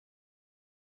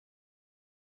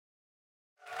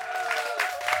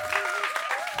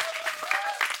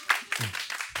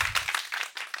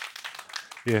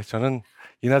예, 저는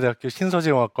인하대학교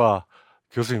신소재공학과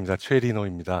교수입니다.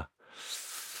 최리노입니다.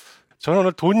 저는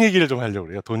오늘 돈 얘기를 좀 하려고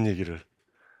그래요. 돈 얘기를.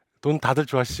 돈 다들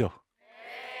좋아하시죠?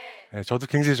 예, 저도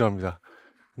굉장히 좋아합니다.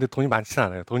 근데 돈이 많지는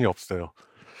않아요. 돈이 없어요.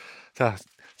 자,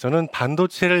 저는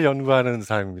반도체를 연구하는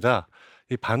사람입니다.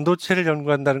 이 반도체를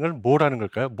연구한다는 걸 뭘 하는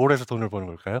걸까요? 뭘 해서 돈을 버는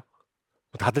걸까요?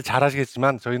 다들 잘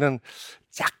아시겠지만 저희는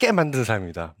작게 만드는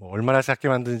사람입니다. 얼마나 작게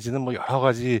만드는지는 여러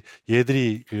가지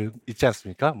예들이 있지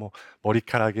않습니까?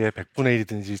 머리카락의 100분의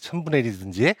 1이든지 1000분의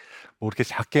 1이든지 이렇게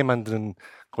작게 만드는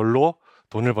걸로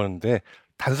돈을 버는데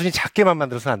단순히 작게만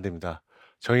만들어서는 안 됩니다.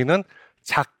 저희는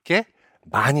작게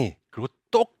많이 그리고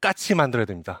똑같이 만들어야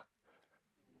됩니다.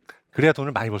 그래야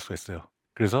돈을 많이 벌 수가 있어요.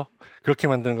 그래서 그렇게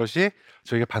만드는 것이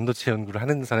저희가 반도체 연구를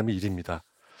하는 사람의 일입니다.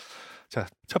 자,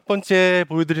 첫 번째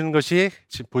보여드리는 것이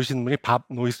지금 보이시는 분이 밥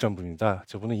노이스라는 분입니다.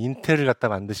 저분은 인텔을 갖다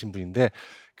만드신 분인데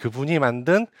그분이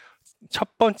만든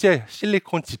첫 번째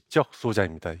실리콘 집적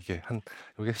소자입니다. 이게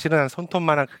여기 실은 한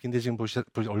손톱만한 크기인데 지금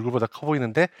얼굴보다 커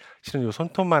보이는데 실은 이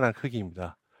손톱만한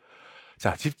크기입니다.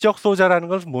 자, 집적 소자라는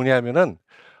것은 뭐냐면은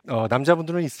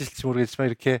남자분들은 있으실지 모르겠지만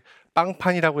이렇게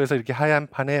빵판이라고 해서 이렇게 하얀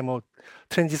판에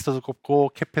트랜지스터도 꼽고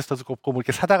캐패시터도 꼽고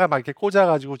이렇게 사다가 막 이렇게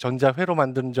꽂아가지고 전자회로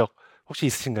만드는 적 혹시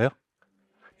있으신가요?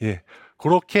 예,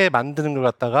 그렇게 만드는 걸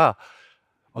갖다가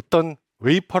어떤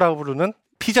웨이퍼라고 부르는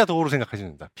피자 도우로 생각하시면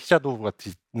됩니다. 피자 도우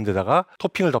같은 데다가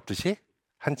토핑을 덮듯이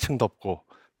한 층 덮고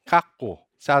깎고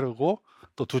자르고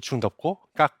또 두 층 덮고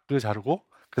깎고 자르고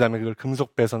그 다음에 그걸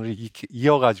금속 배선으로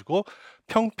이어가지고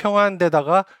평평한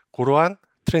데다가 그러한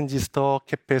트랜지스터,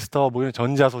 캐패시터 이런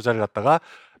전자 소자를 갖다가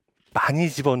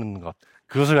많이 집어넣는 것,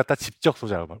 그것을 갖다 집적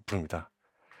소자라고 부릅니다.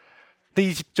 근데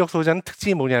이 집적 소자는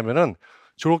특징이 뭐냐면은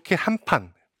저렇게 한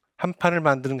판을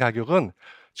만드는 가격은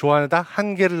저 안에다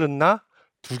 1개를 넣나,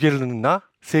 2개를 넣나,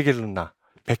 3개를 넣나,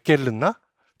 100개를 넣나,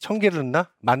 1000개를 넣나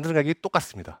만드는 가격이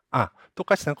똑같습니다.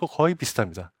 똑같지 않고 거의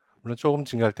비슷합니다. 물론 조금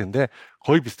증가할 텐데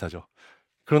거의 비슷하죠.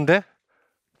 그런데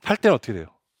팔 때는 어떻게 돼요?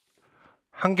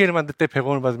 1개를 만들 때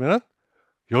 100원을 받으면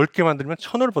 10개 만들면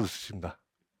 1000원을 받을 수 있습니다.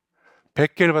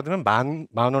 100개를 받으면 만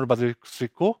원을 받을 수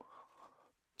있고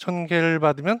 1000개를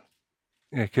받으면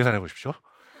계산해 보십시오.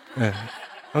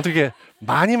 어떻게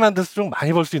많이 만들수록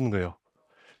많이 벌 수 있는 거예요.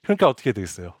 그러니까 어떻게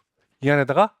되겠어요? 이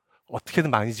안에다가 어떻게든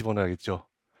많이 집어넣어야겠죠.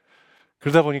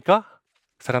 그러다 보니까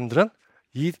사람들은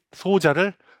이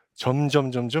소자를 점점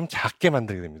작게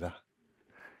만들게 됩니다.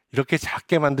 이렇게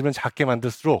작게 만들면 작게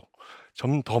만들수록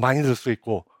좀 더 많이 들 수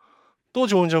있고 또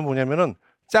좋은 점은 뭐냐면은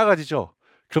작아지죠.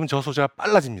 그럼 저 소자가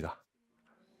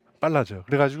빨라져요.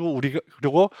 그래가지고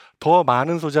그리고 더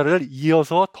많은 소자를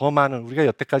이어서 더 많은 우리가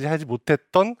여태까지 하지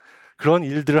못했던 그런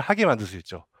일들을 하게 만들 수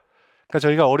있죠. 그러니까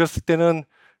저희가 어렸을 때는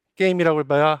게임이라고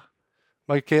해봐야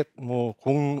막 이렇게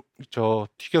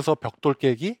튀겨서 벽돌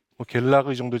깨기,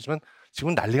 겔라그 이 정도지만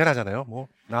지금은 난리가 나잖아요.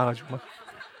 나와가지고 막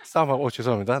싸움하고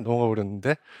죄송합니다.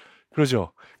 넘어가버렸는데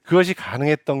그러죠. 그것이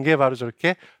가능했던 게 바로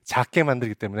저렇게 작게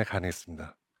만들기 때문에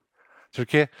가능했습니다.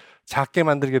 저렇게 작게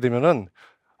만들게 되면은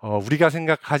우리가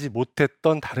생각하지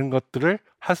못했던 다른 것들을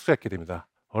할 수가 있게 됩니다.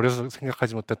 어려서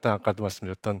생각하지 못했던 아까도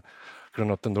말씀드렸던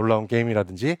그런 어떤 놀라운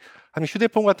게임이라든지 아니면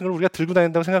휴대폰 같은 걸 우리가 들고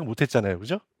다닌다고 생각 못했잖아요,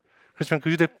 그죠? 그렇지만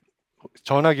그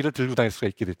전화기를 들고 다닐 수가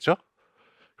있게 됐죠.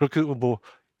 그렇게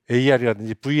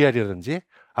AR이라든지 VR이라든지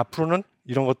앞으로는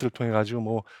이런 것들을 통해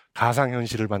가지고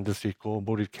가상현실을 만들 수 있고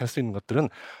이렇게 할 수 있는 것들은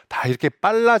다 이렇게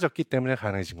빨라졌기 때문에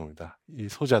가능해진 겁니다. 이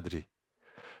소자들이.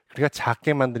 그러니까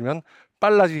작게 만들면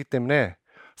빨라지기 때문에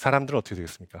사람들은 어떻게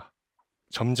되겠습니까?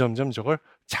 점점점 저걸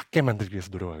작게 만들기 위해서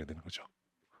노력하게 되는 거죠.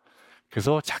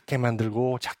 그래서 작게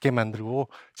만들고 작게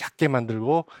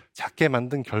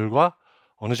만든 결과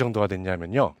어느 정도가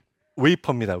됐냐면요.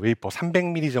 웨이퍼입니다. 웨이퍼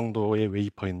 300ml 정도의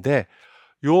웨이퍼인데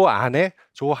요 안에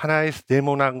저 하나의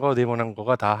네모난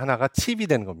거가 다 하나가 칩이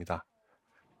되는 겁니다.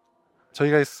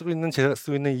 제가 쓰고 있는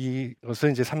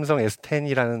이것은 이제 삼성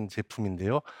S10이라는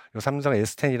제품인데요. 이 삼성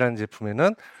S10이라는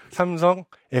제품에는 삼성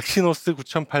엑시노스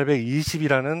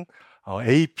 9820이라는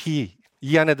AP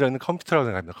이 안에 들어있는 컴퓨터라고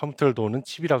생각합니다. 컴퓨터를 도우는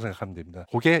칩이라고 생각하면 됩니다.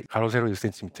 그게 가로 세로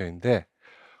 1cm인데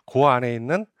그 안에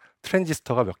있는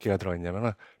트랜지스터가 몇 개가 들어가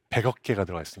있냐면 100억 개가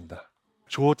들어가 있습니다.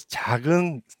 저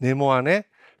작은 네모 안에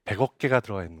 100억 개가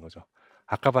들어가 있는 거죠.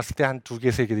 아까 봤을 때 한 2개,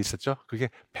 3개도 있었죠. 그게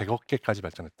 100억 개까지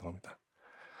발전했던 겁니다.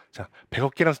 자,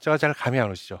 100억 개라는 숫자가 잘 감이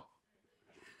안 오시죠?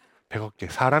 100억 개.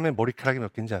 사람의 머리카락이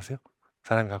몇 개인지 아세요?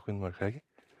 사람이 갖고 있는 머리카락이?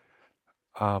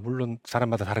 물론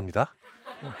사람마다 다릅니다.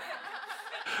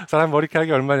 사람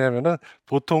머리카락이 얼마냐면은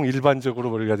보통 일반적으로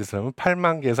머리가 가진 사람은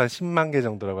 8만 개에서 10만 개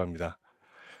정도라고 합니다.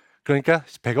 그러니까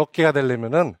 100억 개가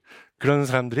되려면은 그런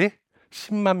사람들이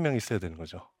 10만 명 있어야 되는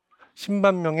거죠.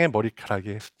 10만 명의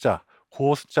머리카락의 숫자,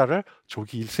 그 숫자를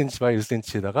조기 1cm by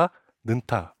 1cm에다가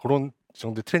는타, 그런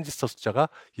정도의 트랜지스터 숫자가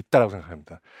있다라고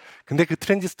생각합니다. 근데 그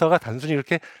트랜지스터가 단순히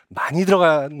이렇게 많이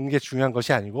들어가는 게 중요한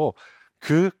것이 아니고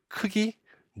그 크기,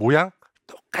 모양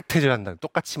똑같아져야 한다는,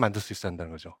 똑같이 만들 수 있어야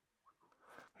한다는 거죠.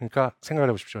 그러니까 생각을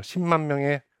해보십시오. 10만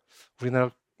명의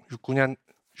우리나라 육군이 한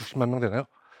 60만 명 되나요?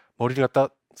 머리를 갖다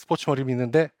스포츠 머리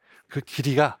믿는데 그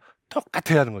길이가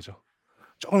똑같아야 하는 거죠.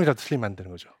 조금이라도 틀리면 안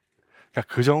되는 거죠.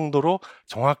 그러니까 그 정도로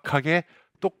정확하게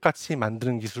똑같이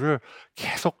만드는 기술을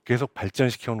계속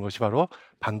발전시켜 오는 것이 바로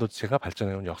반도체가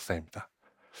발전해 온 역사입니다.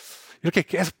 이렇게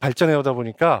계속 발전해 오다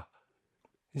보니까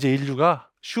이제 인류가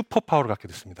슈퍼파워를 갖게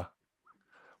됐습니다.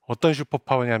 어떤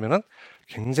슈퍼파워냐면은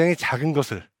굉장히 작은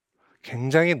것을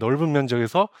굉장히 넓은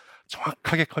면적에서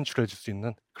정확하게 컨트롤해 줄 수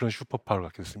있는 그런 슈퍼파워를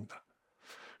갖게 됐습니다.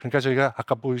 그러니까 저희가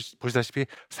아까 보시다시피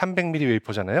 300mm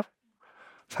웨이퍼잖아요.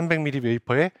 300mm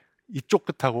웨이퍼의 이쪽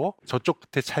끝하고 저쪽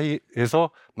끝의 차이에서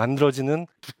만들어지는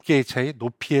두께의 차이,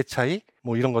 높이의 차이,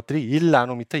 뭐 이런 것들이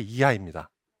 1나노미터 이하입니다.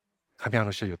 감이 안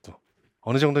오시죠, 이것도?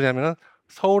 어느 정도냐면은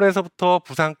서울에서부터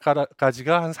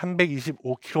부산까지가 한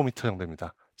 325km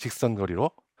정도입니다. 직선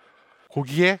거리로.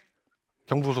 거기에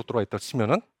경부고속도로가 있다고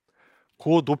치면은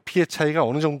그 높이의 차이가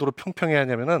어느 정도로 평평해야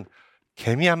하냐면은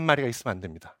개미 한 마리가 있으면 안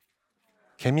됩니다.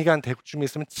 개미가 한 대쯤에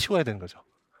있으면 치워야 되는 거죠.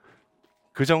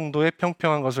 그 정도의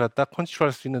평평한 것을 갖다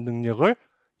컨트롤할 수 있는 능력을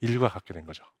인류가 갖게 된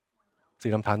거죠. 그래서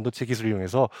이런 반도체 기술을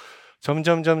이용해서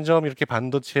점점 이렇게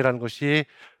반도체라는 것이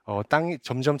땅이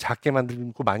점점 작게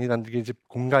만들고 많이 만들게 이제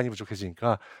공간이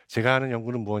부족해지니까 제가 하는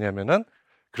연구는 뭐냐면은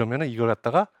그러면은 이걸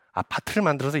갖다가 아파트를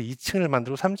만들어서 2층을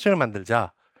만들고 3층을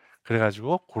만들자.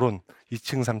 그래가지고 그런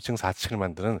 2층, 3층, 4층을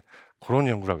만드는 그런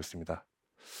연구를 하고 있습니다.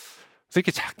 그래서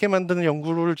이렇게 작게 만드는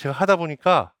연구를 제가 하다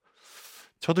보니까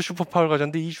저도 슈퍼파워를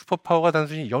가졌는데 이 슈퍼파워가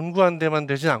단순히 연구하는 데만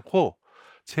되진 않고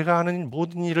제가 하는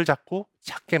모든 일을 자꾸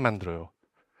작게 만들어요.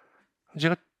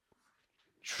 제가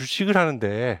주식을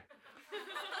하는데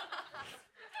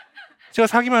제가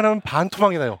사기만 하면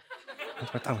반토막이 나요.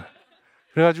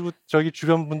 그래가지고 저기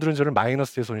주변 분들은 저를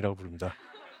마이너스의 손이라고 부릅니다.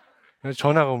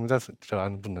 전화가 옵니다. 저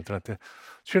아는 분들한테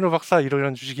최인호 박사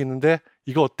이런 주식이 있는데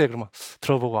이거 어때? 그러면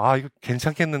들어보고 이거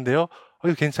괜찮겠는데요?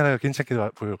 이거 괜찮아요. 괜찮게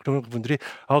보여요. 그러면 그분들이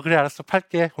그래 알았어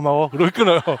팔게 고마워. 그러고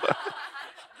끊어요.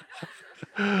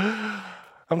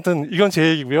 아무튼 이건 제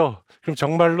얘기고요. 그럼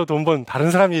정말로 돈 번 다른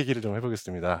사람 얘기를 좀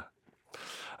해보겠습니다.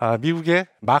 미국에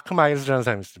마크 마일스라는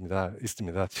사람이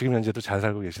있습니다. 지금 현재도 잘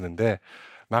살고 계시는데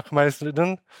마크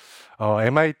마일스는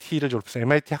MIT를 졸업해서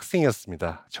MIT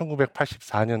학생이었습니다.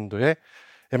 1984년도에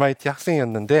MIT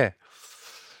학생이었는데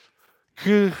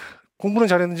그 공부는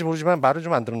잘했는지 모르지만 말을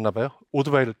좀 안 들었나 봐요.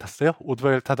 오토바이를 탔어요.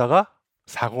 오토바이를 타다가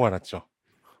사고가 났죠.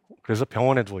 그래서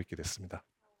병원에 누워있게 됐습니다.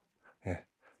 예.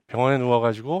 병원에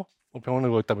누워가지고 병원에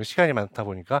누워있다 보니 시간이 많다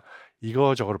보니까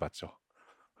이거저거를 봤죠.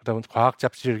 그러다 보니 과학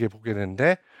잡지를 이렇게 보게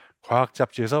되는데 과학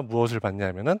잡지에서 무엇을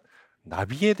봤냐면은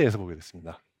나비에 대해서 보게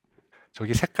됐습니다.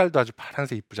 저기 색깔도 아주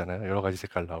파란색 이쁘잖아요. 여러 가지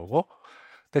색깔 나오고.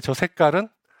 근데 저 색깔은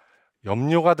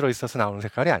염료가 들어있어서 나오는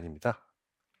색깔이 아닙니다.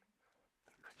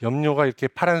 염료가 이렇게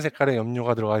파란 색깔의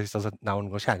염료가 들어가 있어서 나오는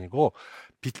것이 아니고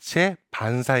빛의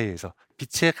반사에 의해서,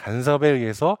 빛의 간섭에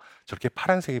의해서 저렇게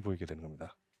파란색이 보이게 되는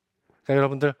겁니다. 그러니까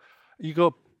여러분들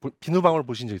이거 비누방울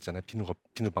보신 적 있잖아요.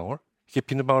 비누방울. 이게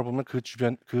비누방울 보면 그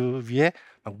주변 그 위에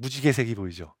막 무지개색이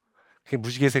보이죠. 그게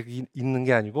무지개색이 있는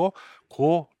게 아니고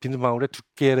그 비누방울의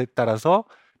두께에 따라서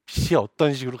빛이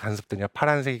어떤 식으로 간섭되냐,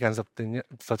 파란색이 간섭되냐,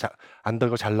 안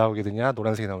들고 잘 나오게 되냐,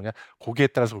 노란색이 나오냐, 거기에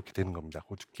따라서 그렇게 되는 겁니다.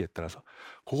 그 두께에 따라서.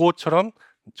 그것처럼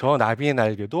저 나비의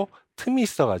날개도 틈이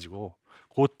있어가지고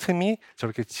그 틈이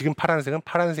저렇게 지금 파란색은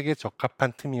파란색에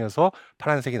적합한 틈이어서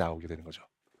파란색이 나오게 되는 거죠.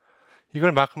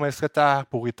 이걸 마크 마이스가 딱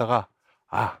보고 있다가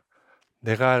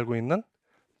내가 알고 있는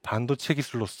반도체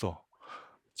기술로서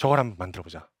저걸 한번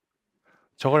만들어보자.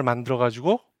 저걸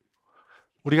만들어가지고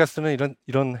우리가 쓰는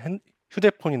이런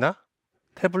휴대폰이나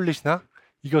태블릿이나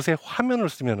이것의 화면을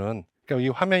쓰면은, 그러니까 이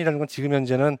화면이라는 건 지금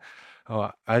현재는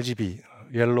RGB,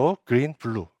 옐로우, 그린,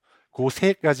 블루 그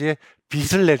세 가지의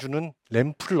빛을 내주는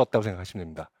램프를 넣었다고 생각하시면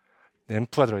됩니다.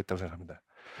 램프가 들어있다고 생각합니다.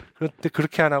 그런데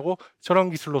그렇게 안 하고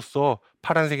저런 기술로서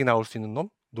파란색이 나올 수 있는 놈,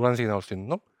 노란색이 나올 수 있는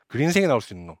놈, 그린색이 나올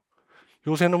수 있는 놈,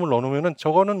 요 세 놈을 넣어놓으면은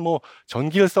저거는 뭐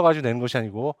전기를 써가지고 내는 것이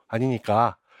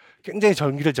아니니까 굉장히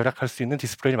전기를 절약할 수 있는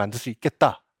디스플레이를 만들 수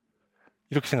있겠다.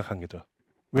 이렇게 생각한 게 돼요.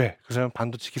 왜? 그 사람은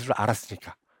반도체 기술을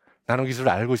알았으니까. 나노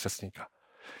기술을 알고 있었으니까.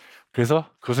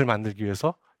 그래서 그것을 만들기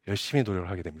위해서 열심히 노력을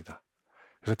하게 됩니다.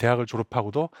 그래서 대학을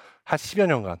졸업하고도 한 10여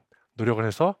년간 노력을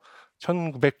해서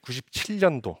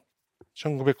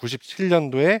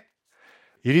 1997년도에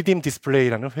이리딤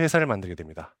디스플레이라는 회사를 만들게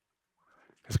됩니다.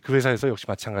 그래서 그 회사에서 역시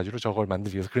마찬가지로 저걸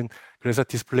만들기 위해서 그래서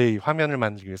디스플레이 화면을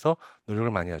만들기 위해서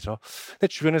노력을 많이 하죠. 근데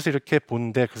주변에서 이렇게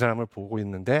보는데 그 사람을 보고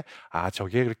있는데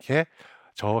저게 그렇게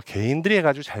저 개인들이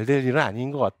해가지고 잘 될 일은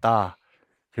아닌 것 같다.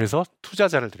 그래서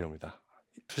투자자를 들여옵니다.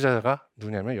 투자자가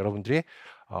누구냐면 여러분들이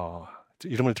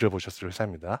이름을 들어보셨을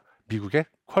회사입니다. 미국의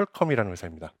퀄컴이라는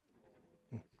회사입니다.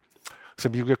 그래서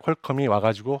미국의 퀄컴이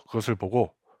와가지고 그것을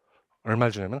보고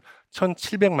얼마를 주냐면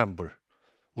 1,700만 불,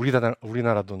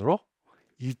 우리나라 돈으로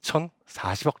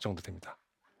 2,040억 정도 됩니다.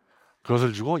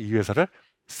 그것을 주고 이 회사를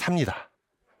삽니다.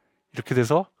 이렇게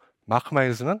돼서 마크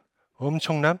마일스는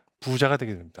엄청난 부자가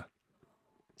되게 됩니다.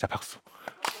 자, 박수.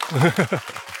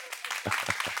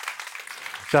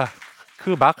 자, 그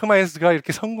마크 마일스가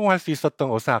이렇게 성공할 수 있었던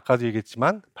것은 아까도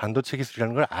얘기했지만 반도체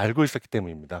기술이라는 걸 알고 있었기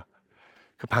때문입니다.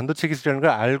 그 반도체 기술이라는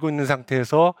걸 알고 있는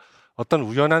상태에서 어떤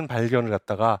우연한 발견을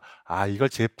갖다가 이걸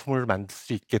제품을 만들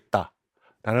수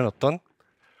있겠다라는 어떤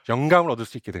영감을 얻을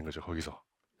수 있게 된 거죠, 거기서.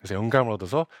 그래서 영감을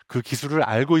얻어서 그 기술을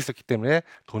알고 있었기 때문에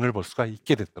돈을 벌 수가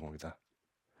있게 됐던 겁니다.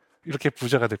 이렇게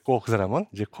부자가 됐고 그 사람은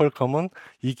이제 퀄컴은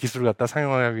이 기술을 갖다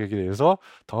상용하기 위해서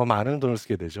더 많은 돈을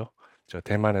쓰게 되죠.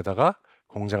 대만에다가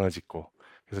공장을 짓고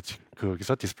그래서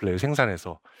거기서 디스플레이를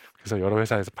생산해서 그래서 여러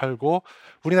회사에서 팔고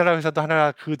우리나라 회사도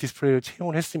하나 그 디스플레이를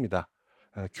채용을 했습니다.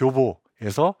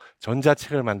 교보에서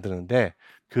전자책을 만드는데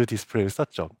그 디스플레이를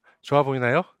썼죠. 좋아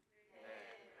보이나요?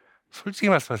 솔직히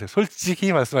말씀하세요.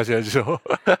 솔직히 말씀하셔야죠.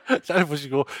 잘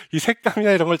보시고 이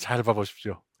색감이나 이런 걸 잘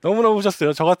봐보십시오. 너무너무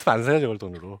보셨어요. 저 같으면 안 사요, 저걸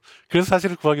돈으로. 그래서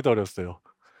사실 구하기도 어려웠어요.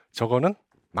 저거는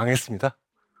망했습니다.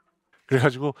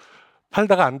 그래가지고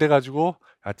팔다가 안 돼가지고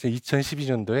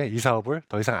 2012년도에 이 사업을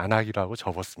더 이상 안 하기로 하고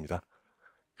접었습니다.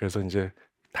 그래서 이제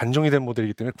단종이 된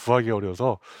모델이기 때문에 구하기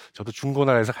어려워서 저도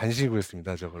중고나라에서 간신히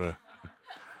구했습니다, 저거를.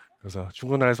 그래서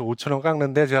중고나라에서 5,000원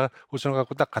깎는데 제가 5,000원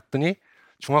갖고 딱 갔더니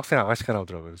중학생 아가씨가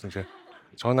나오더라고요. 그래서 이제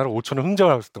전화로 5,000원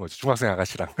흥정을 하고 있었던 거죠. 중학생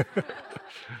아가씨랑.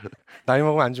 나이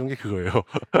먹으면 안 좋은 게 그거예요.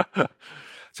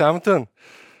 자, 아무튼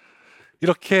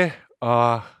이렇게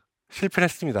실패를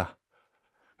했습니다.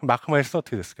 마크 마일스는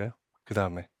어떻게 됐을까요? 그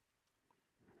다음에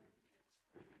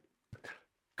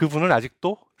그분은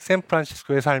아직도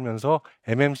샌프란시스코에 살면서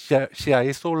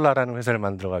MMCI 솔라라는 회사를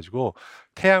만들어가지고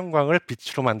태양광을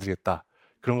빛으로 만들겠다.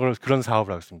 그런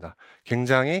사업을 하고 있습니다.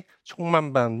 굉장히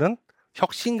촉망받는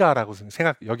혁신가라고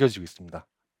여겨지고 있습니다.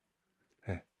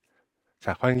 네.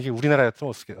 자, 과연 이게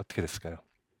우리나라였으면 어떻게 됐을까요?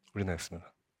 우리나라였으면.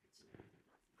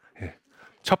 네.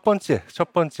 첫 번째,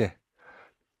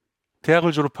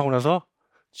 대학을 졸업하고 나서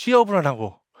취업을 안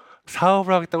하고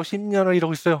사업을 하겠다고 10년을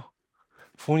이러고 있어요.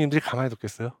 부모님들이 가만히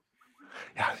뒀겠어요?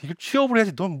 야, 이거 취업을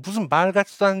해야지. 넌 무슨 말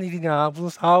같지도 않은 일이냐, 무슨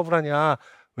사업을 하냐.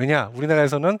 왜냐?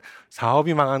 우리나라에서는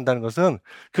사업이 망한다는 것은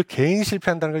그 개인이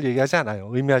실패한다는 걸 얘기하지 않아요.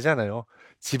 의미하지 않아요.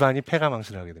 집안이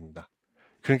패가망신을 하게 됩니다.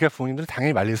 그러니까 부모님들은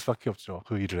당연히 말릴 수밖에 없죠.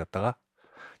 그 일을 갖다가.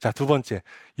 자, 두 번째.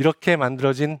 이렇게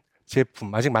만들어진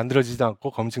제품, 아직 만들어지지도 않고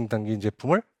검증 단계인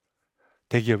제품을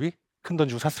대기업이 큰 돈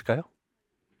주고 샀을까요?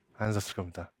 안 샀을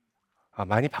겁니다.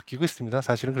 많이 바뀌고 있습니다.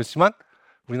 사실은 그렇지만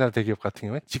우리나라 대기업 같은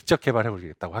경우에 직접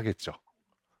개발해보겠다고 하겠죠.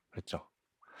 그렇죠.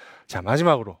 자,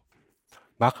 마지막으로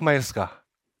마크 마일스가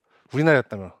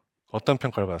우리나라였다면 어떤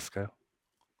평가를 받았을까요?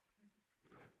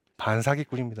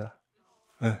 반사기꾼입니다.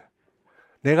 네.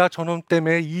 내가 저놈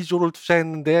때문에 2조를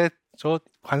투자했는데 저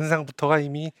관상부터가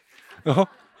이미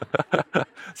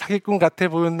사기꾼 같아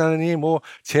보였나니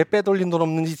제 빼돌린 돈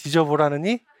없는지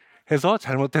뒤져보라느니 해서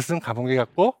잘못했으면 감옥에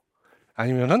갔고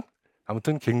아니면은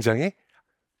아무튼 굉장히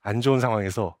안 좋은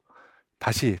상황에서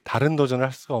다시 다른 도전을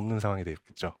할 수가 없는 상황이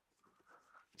되겠죠.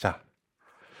 자,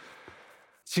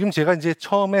 지금 제가 이제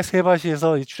처음에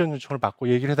세바시에서 이 출연 요청을 받고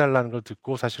얘기를 해달라는 걸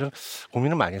듣고 사실은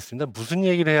고민을 많이 했습니다. 무슨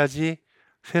얘기를 해야지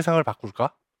세상을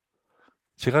바꿀까?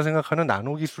 제가 생각하는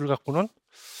나노 기술을 갖고는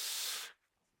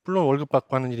물론 월급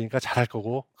받고 하는 일이니까 잘할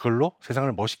거고 그걸로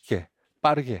세상을 멋있게,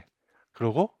 빠르게,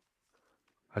 그리고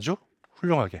아주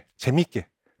훌륭하게, 재밌게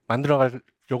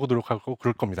만들어가려고 노력하고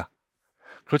그럴 겁니다.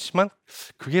 그렇지만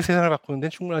그게 세상을 바꾸는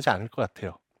데는 충분하지 않을 것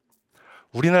같아요.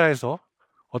 우리나라에서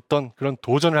어떤 그런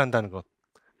도전을 한다는 것,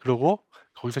 그리고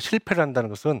거기서 실패를 한다는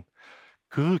것은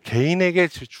그 개인에게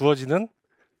주어지는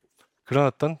그런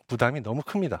어떤 부담이 너무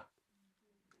큽니다.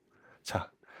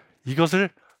 자, 이것을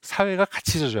사회가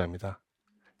같이 져줘야 합니다.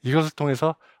 이것을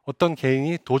통해서 어떤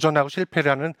개인이 도전하고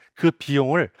실패를 하는 그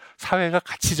비용을 사회가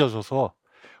같이 져줘서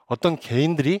어떤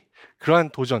개인들이 그러한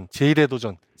도전, 제1의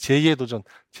도전, 제2의 도전,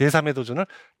 제3의 도전을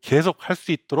계속 할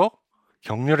수 있도록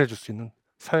격려해 줄 수 있는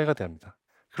사회가 돼야 합니다.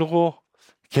 그리고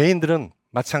개인들은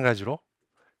마찬가지로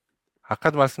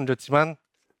아까도 말씀드렸지만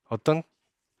어떤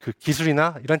그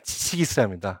기술이나 이런 지식이 있어야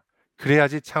합니다.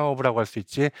 그래야지 창업을 하고 할 수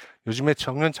있지. 요즘에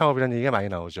청년 창업이라는 얘기가 많이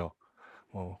나오죠.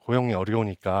 고용이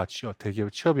어려우니까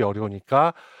대기업 취업이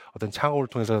어려우니까 어떤 창업을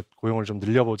통해서 고용을 좀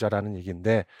늘려보자라는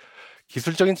얘기인데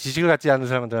기술적인 지식을 갖지 않은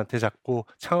사람들한테 자꾸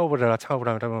창업을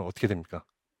하면 어떻게 됩니까?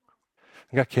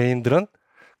 그러니까 개인들은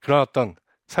그런 어떤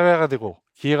사회화가 되고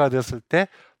기회가 되었을 때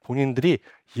본인들이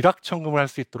일확천금을 할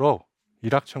수 있도록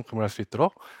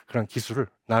그런 기술을,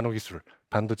 나노 기술,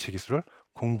 반도체 기술을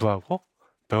공부하고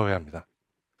배워야 합니다.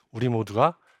 우리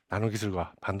모두가 나노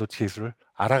기술과 반도체 기술을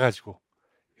알아가지고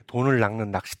돈을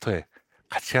낚는 낚시터에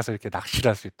같이 가서 이렇게 낚시를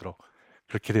할 수 있도록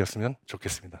그렇게 되었으면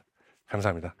좋겠습니다.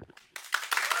 감사합니다.